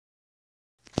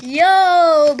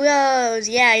Yo, bros!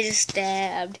 Yeah, I just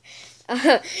stabbed.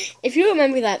 If you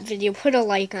remember that video, put a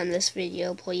like on this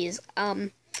video, please. That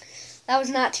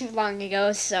was not too long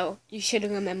ago, so you should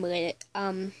remember it.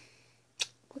 What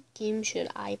game should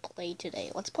I play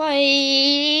today? Let's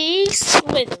play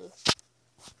Slither.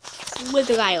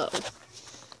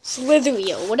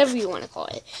 Slitherio, whatever you want to call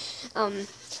it.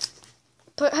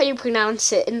 Put how you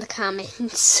pronounce it in the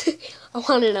comments. I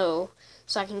want to know,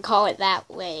 so I can call it that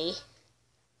way.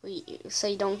 So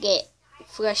you don't get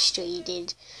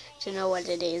frustrated to know what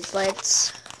it is. But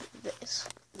it's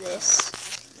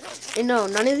this. And no,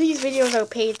 none of these videos are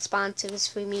paid sponsors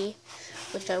for me,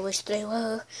 which I wish they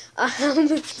were.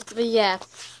 But yeah,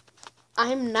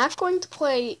 I'm not going to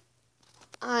play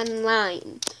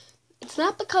online. It's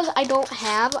not because I don't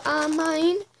have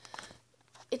online.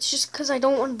 It's just because I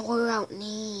don't want to blur out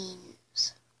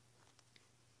names.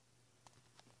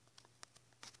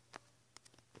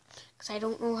 Because I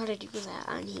don't know how to do that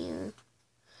on here.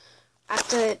 I have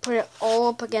to put it all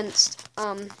up against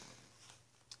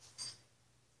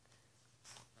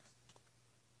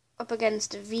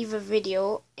Viva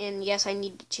Video. And yes, I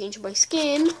need to change my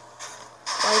skin. While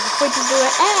the foot is doing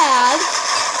an ad.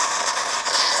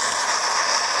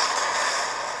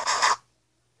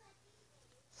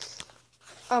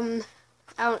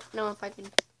 I don't know if I can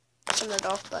turn it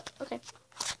off, but okay.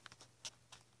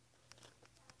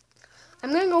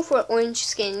 I'm gonna go for an orange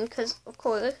skin, because, of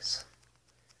course,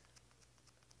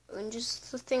 orange is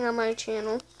the thing on my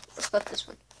channel. Let's put this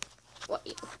one. What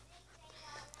you?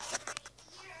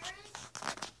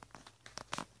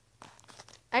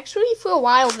 Actually, for a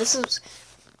while, this is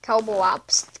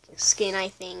Cowboyop's skin, I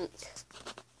think.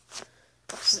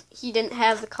 He didn't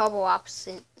have the Cowboyop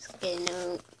skin,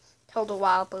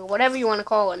 Cowboyop, or whatever you want to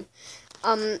call him.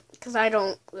 Because I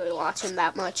don't really watch him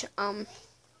that much.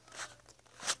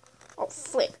 Oh,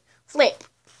 flip. A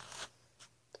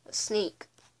snake.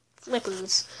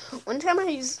 Flippers. One time I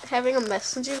was having a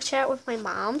messenger chat with my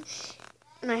mom,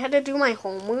 and I had to do my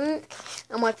homework.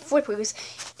 I'm like, flippers.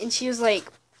 And she was like,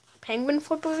 penguin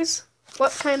flippers?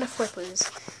 What kind of flippers?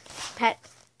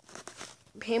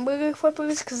 Hamburger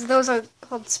flippers? Because those are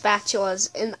called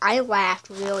spatulas. And I laughed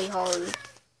really hard.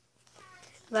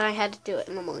 But I had to do it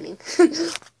in the morning.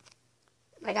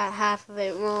 I got half of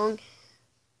it wrong.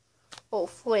 Oh,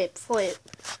 flip. I'm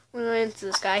gonna answer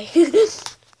this guy.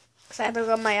 Because I had to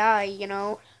rub my eye, you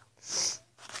know.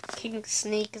 King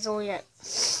Snake is all yet.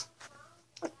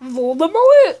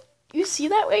 Voldemort! You see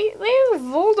that right there?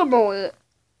 Voldemort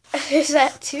is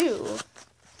that too.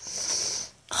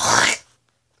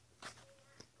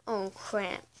 Oh,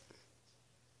 crap.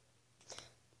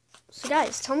 So,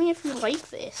 guys, tell me if you like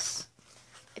this.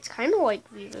 It's kind of like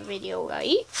Viva Video,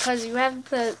 right? Because you have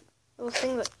the little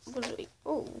thing that was.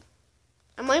 Oh.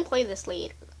 I might play this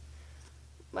later,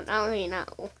 but not right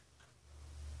now,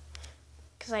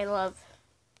 because I love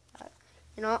that.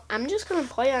 You know, I'm just going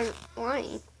to play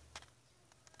online.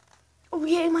 Oh,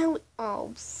 yeah,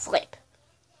 oh, flip.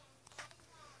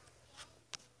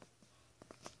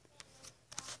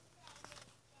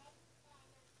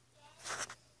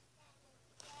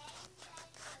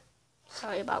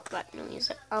 Sorry about that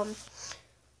noise.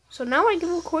 So now I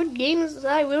can record games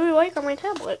that I really like on my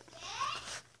tablet.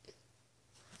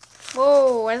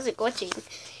 Whoa, why is it glitching?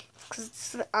 Because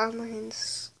it's the online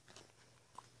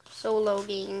solo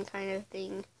game kind of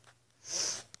thing.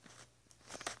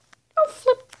 Oh,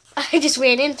 flip. I just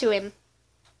ran into him.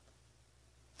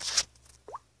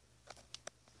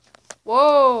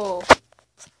 Whoa.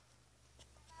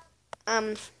 How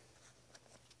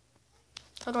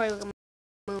do I move?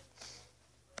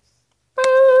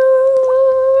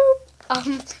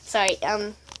 Sorry,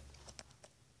 I'm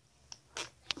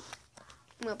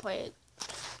gonna play it.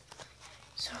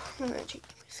 So I'm gonna change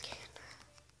my skin.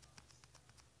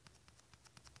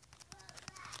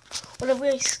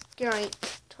 Whatever skin I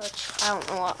touch, I don't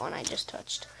know what one I just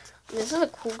touched. This is a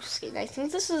cool skin. I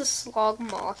think this is a Slog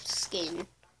Moth skin.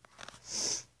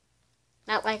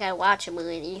 Not like I watch him or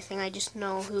anything, I just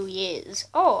know who he is.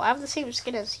 Oh, I have the same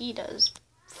skin as he does.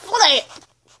 Flip!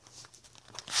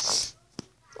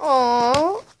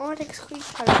 Oh, I want to take a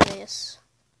screenshot of this.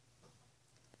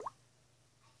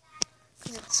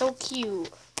 It's so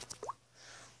cute.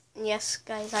 Yes,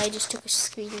 guys, I just took a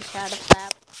screenshot of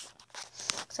that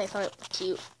because I thought it was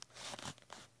cute.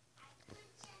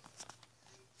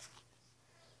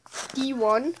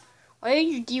 D1? Why are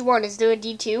you D1? Is there a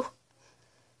D2?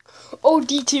 Oh,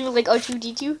 D2, like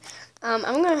R2D2. I'm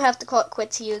gonna have to call it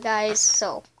quits here, guys.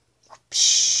 So,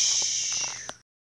 psh.